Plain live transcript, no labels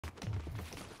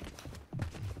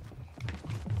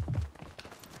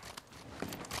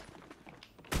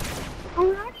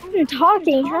I'm not even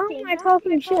talking. How am I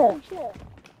talking shit?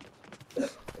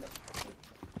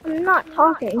 I'm not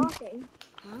talking. Oh,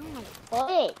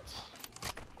 what?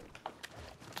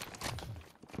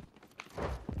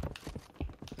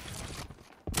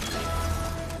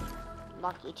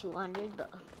 Lucky 200,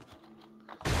 but...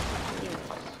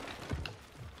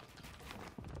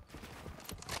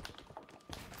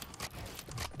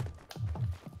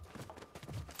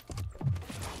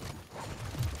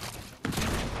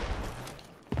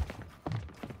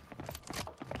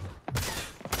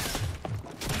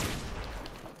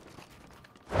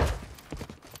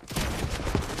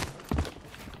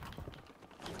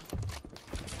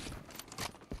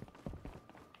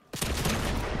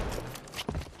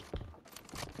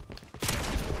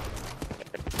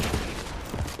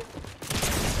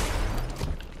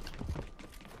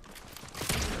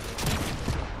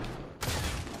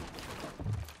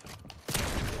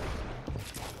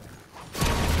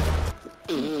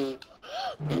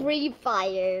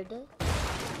 Pre-fired.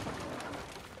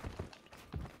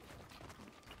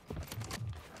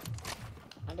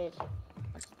 What is?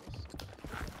 What's this?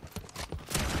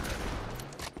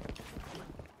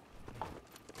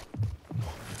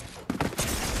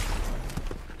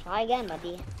 Try again, buddy.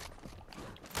 Yeah,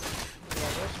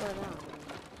 just slow down.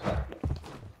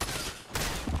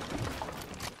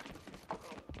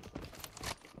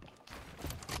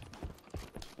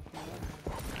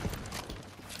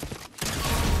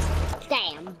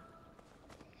 Damn.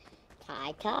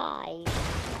 Tie.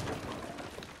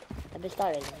 I've been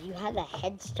started. You have a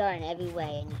head start in every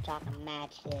way, and you're talking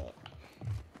mad shit.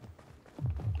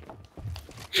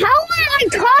 How am I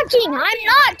talking? I'm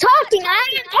not talking. I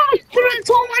haven't talked through this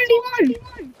whole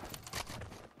 1v1.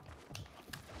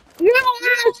 You're the one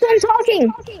that's been talking.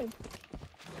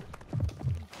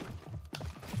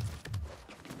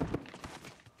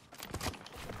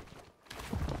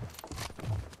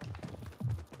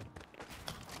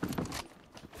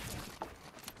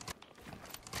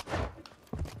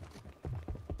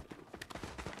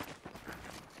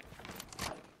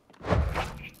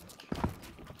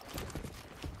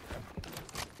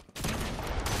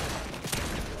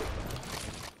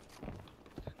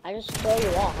 I just throw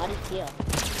you off. How do you feel?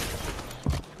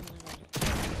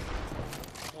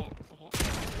 I can't.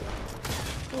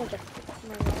 Oh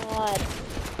my god.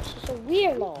 It's just a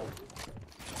weirdo.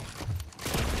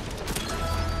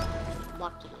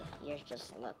 Lucky. You're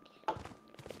just lucky.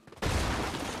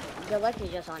 Your luck is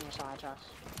just on your side, trust.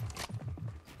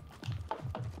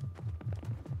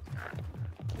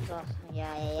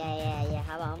 Yeah.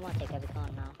 How about I'm gonna take every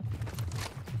con now.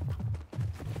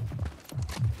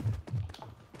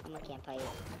 I'm gonna camp you.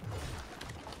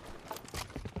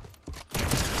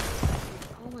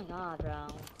 Oh my god, bro.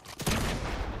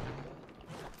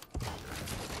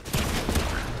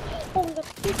 Oh my god,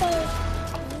 people.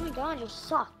 Oh my god, you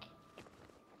suck.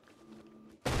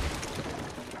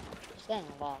 Just getting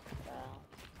locked, bro.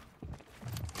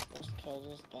 This kid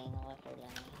is getting locked than me.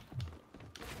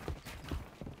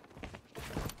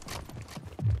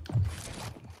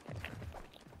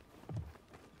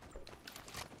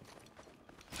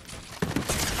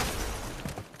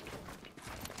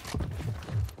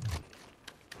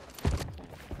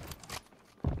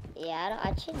 Yeah, I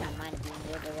should not mind being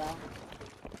here, bro.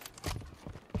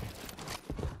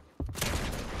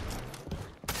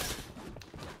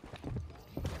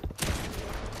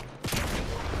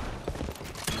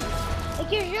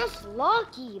 Like, you're just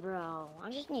lucky, bro. I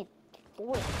just need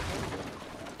 4.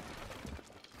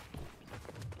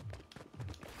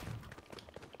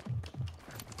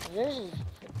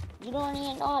 You don't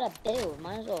even know how to build.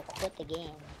 Might as well quit the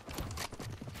game.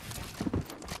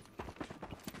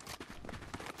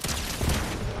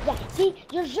 Yeah, see,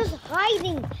 you're just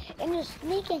hiding and you're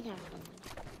sneaking at them.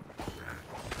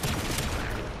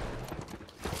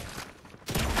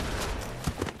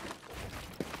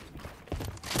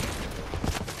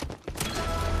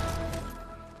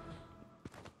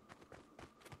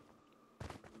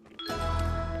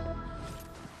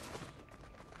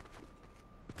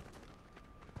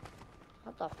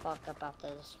 What the fuck about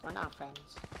this? We're not friends.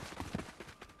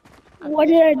 What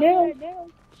did I do?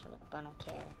 Shut up, I don't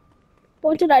care.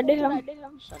 What did I do?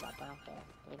 Shut up, I don't care.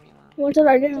 Leave me alone. What did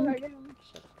I do?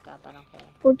 Shut up, I don't care.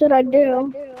 What did I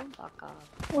do? Fuck off.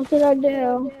 What did I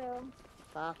do?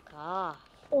 Fuck off.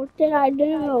 What did I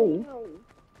do?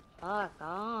 Fuck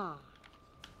off.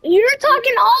 You're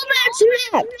talking all that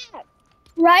smack,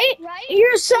 right?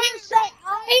 You're saying that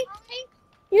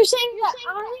you're saying that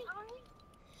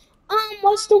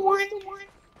what's the one?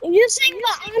 You're saying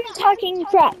that I'm talking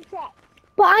crap.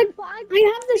 But I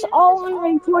have this all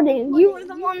on recording. You were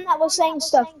the one that was saying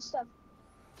stuff.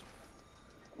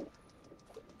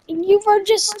 You were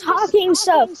just talking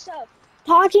stuff.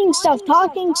 Talking stuff.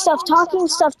 Rematch,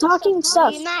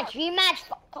 rematch,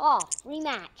 fuck off,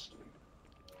 rematch.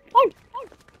 Oh.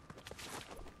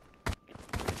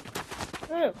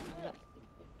 Oh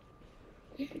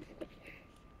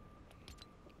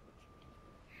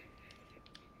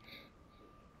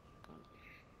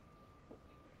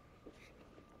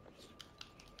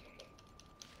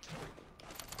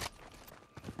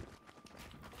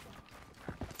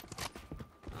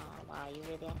wow, you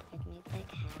really have to make me think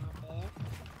habit.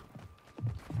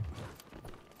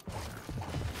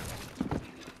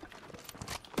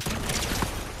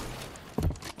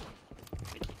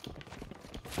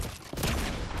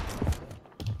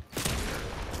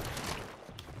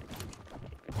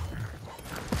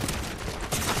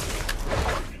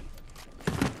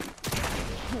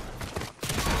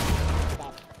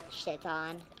 Shit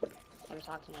on. Never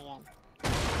talk to me again.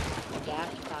 You're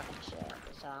actually talking shit,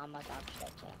 so I'm gonna talk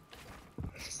shit too.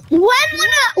 When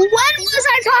was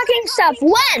I talking stuff?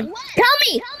 When? Tell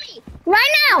me.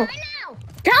 Right now.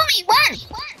 Tell me when.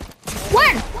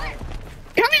 When?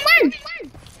 Tell me when.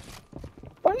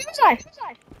 When was I?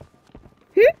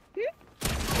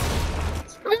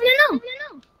 I want to know.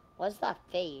 What's that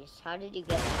face? How did you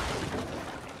get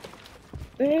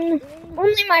that?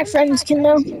 Only my friends can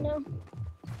know.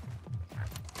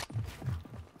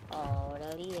 Oh,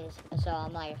 really is. So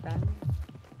I'm not your friend?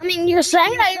 I mean, you're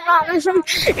saying that you're not my friend,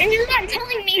 and you're not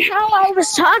telling me how I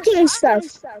was talking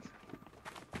stuff.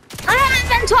 I haven't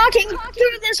been talking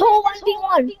through this whole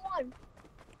 1v1.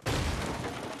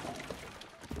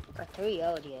 For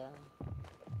 3-0'd you.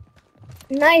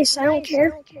 Nice, I don't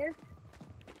care.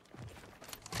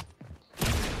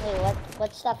 Wait,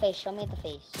 what's that face? Show me the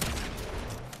face.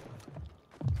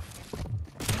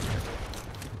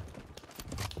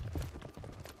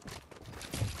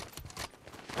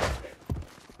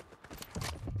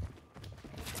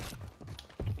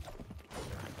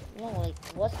 No, like,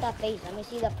 what's that face? Let me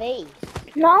see the face.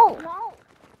 No.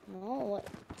 No, what?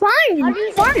 Fine. Look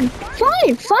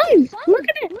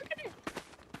at it.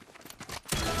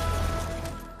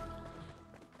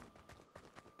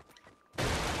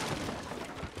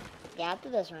 Yeah, after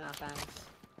this, we're not friends.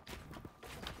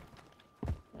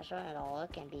 I'm sure it'll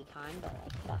look and be kind, but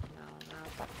like, fuck no,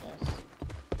 fuck this.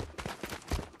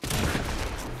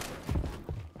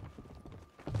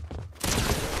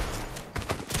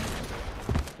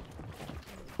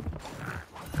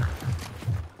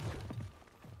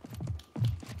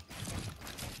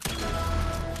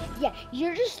 Yeah,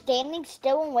 you're just standing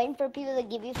still and waiting for people to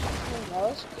give you fucking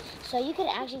roast, so you could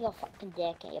actually go fucking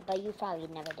dick, but you probably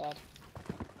never did.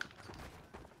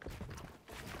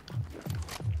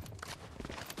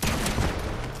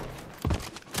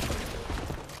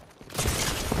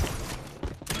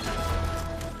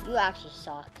 You actually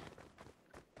suck.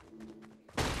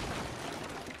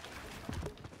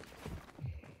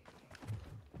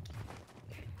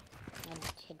 I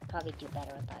could probably do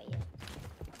better without you.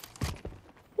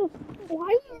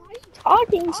 Why are you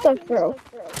talking stuff, bro?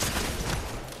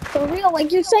 For real,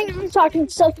 like you're saying I'm talking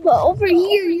stuff, but over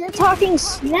here you're talking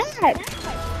smack.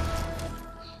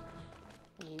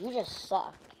 You just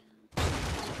suck.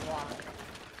 Wow.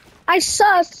 I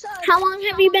suck. How long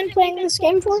have you been playing this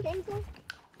game for?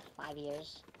 5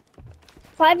 years.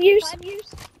 5 years?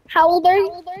 How old are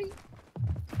you?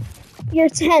 You're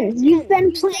 10. You've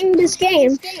been playing this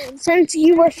game since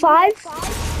you were 5?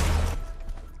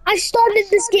 I started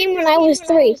this game when I was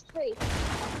 3.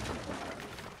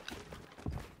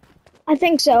 I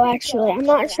think so, actually. I'm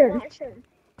not sure.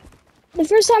 The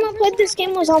first time I played this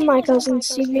game was on my cousin's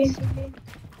TV.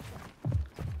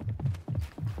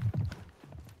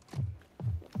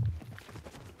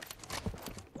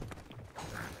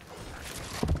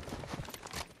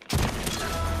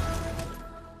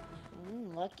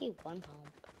 Lucky 1 pump.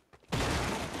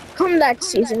 Comeback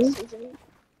season.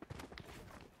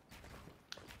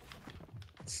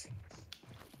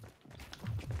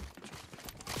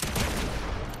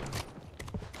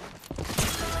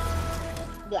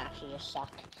 You actually just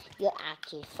suck. You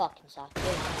actually fucking suck.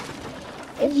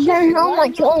 Then how am I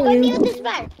killing Fight me you? with this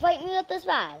Spaz. Fight me with this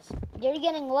Spaz. You're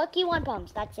getting lucky 1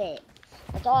 pumps. That's it.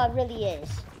 That's all it really is.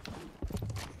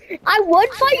 I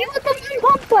would fight you with the 1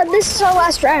 pump, but this is our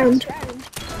last round.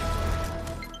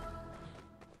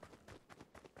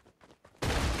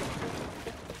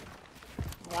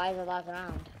 Why is it last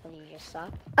round? Because you just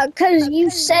suck? Because you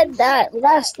said that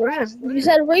last round. You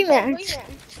said rematch.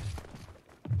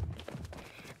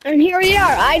 And here we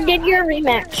are. I did your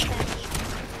rematch.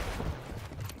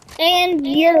 And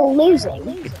you're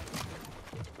losing.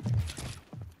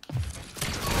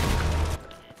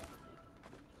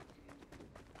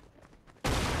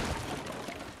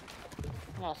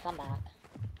 a scumbag.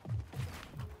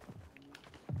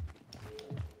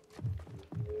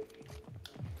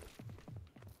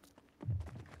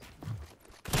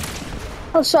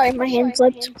 Oh, sorry, my hand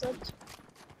slipped.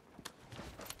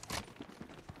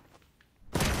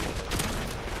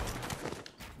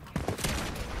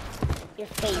 Your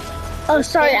face. Oh,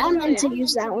 sorry, I meant to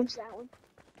use that one. Shut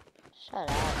up.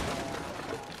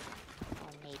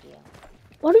 I'll need you.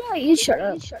 What about you shut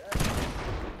up?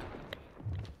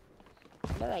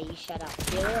 What about you shut up?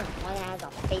 You're the one that has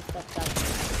a face that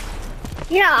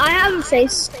doesn't. Yeah, I have a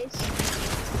face.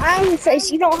 I have a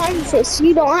face. You don't have a face.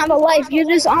 You don't have a life. You're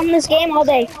just on this game all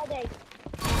day.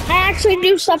 I actually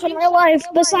do stuff in real life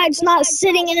besides not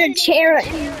sitting in a chair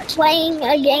and playing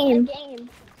a game.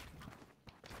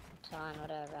 Fine,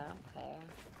 whatever. I don't care.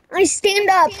 I stand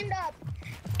up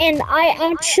and I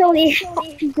actually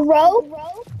grow.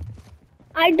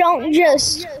 I don't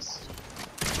just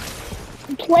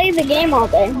play the game all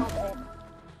day.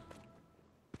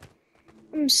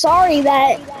 I'm sorry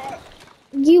that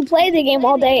you play the game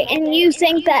all day and you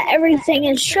think that everything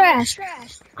is trash.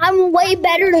 I'm way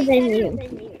better than you.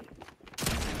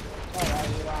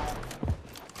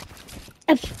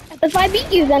 If I beat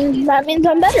you, then that means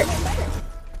I'm better.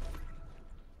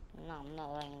 No, I'm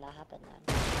not letting that happen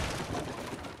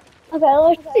then. Okay,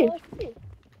 let's see.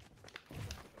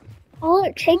 All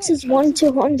it takes is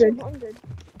 1-200.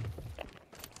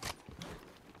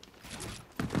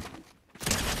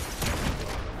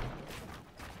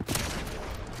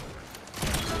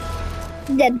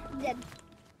 Dead.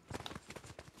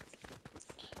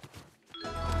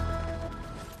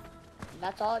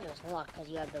 That's all just luck because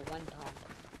you have the one pump.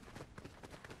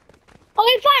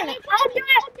 Okay, fine. I'll do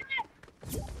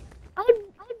it.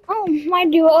 Oh, my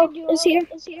duo is here.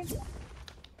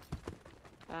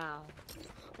 Wow.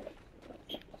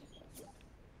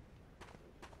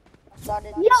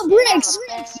 Yo, Bricks!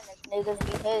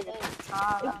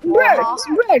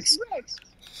 Bricks!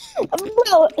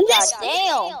 Bro, this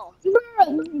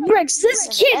Bricks, this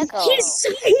kid,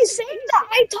 he's saying that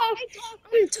I'm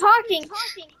talking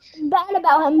bad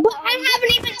about him, but I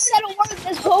haven't even said a word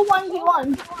this whole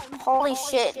 1v1. Holy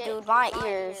shit, dude, my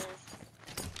ears.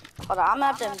 Hold on, I'm gonna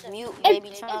have to mute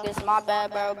Baby Chungus, my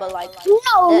bad, bro, but like...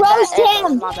 No, roast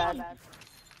him! My bad.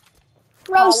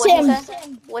 Roast him!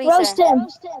 What Roast him!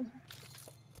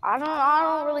 I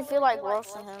don't really feel like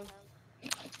roasting him.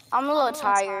 I'm a little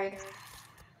tired.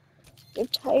 You're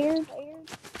tired?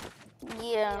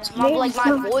 Yeah, my voice,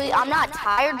 I'm not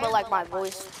tired, but like my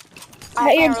voice.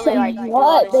 Tired from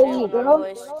what, baby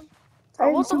girl?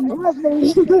 Tired from what,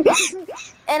 baby?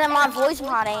 And then my voice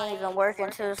mod ain't even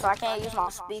working too, so I can't use my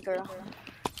speaker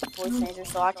voice changer,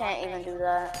 so I can't even do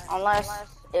that. Unless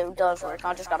it does work,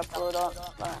 I just gotta pull it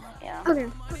up, but yeah. Okay.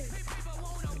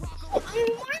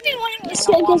 Because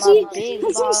I'm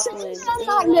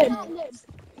not good.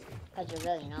 Because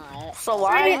you're really not. So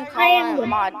why are you calling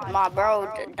my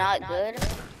bro not good?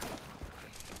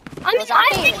 I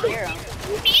think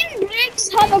me and Bricks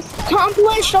have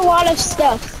accomplished a lot of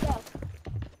stuff.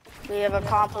 We have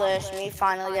accomplished me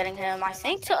finally getting him, I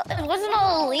think, to, wasn't it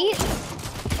elite?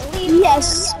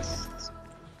 Yes.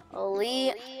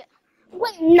 Elite.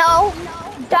 Wait, no.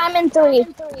 Diamond 3.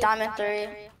 Diamond 3.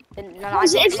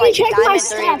 If you check my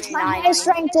stats, my highest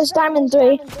strength is Diamond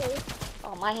 3.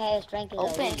 Oh, my highest rank is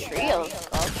Open trios.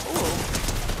 Oh, cool.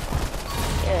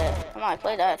 Yeah, I might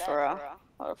play that for a...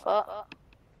 What the fuck?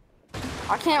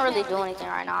 I can't really do anything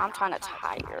right now. I'm kind of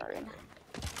tired.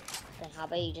 Then how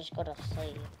about you just go to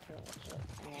sleep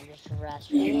and then just rest?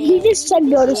 He just said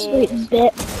go to sleep,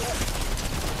 bitch.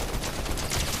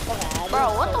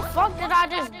 Bro, what the fuck did I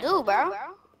just do, bro?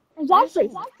 Exactly.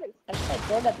 I just said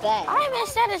go to bed. I haven't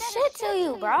said a shit to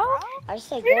you, bro. I just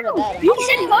said go to bed. He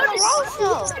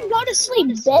said go to sleep,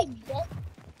 bitch.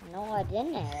 No, I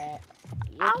didn't.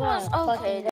 I was okay.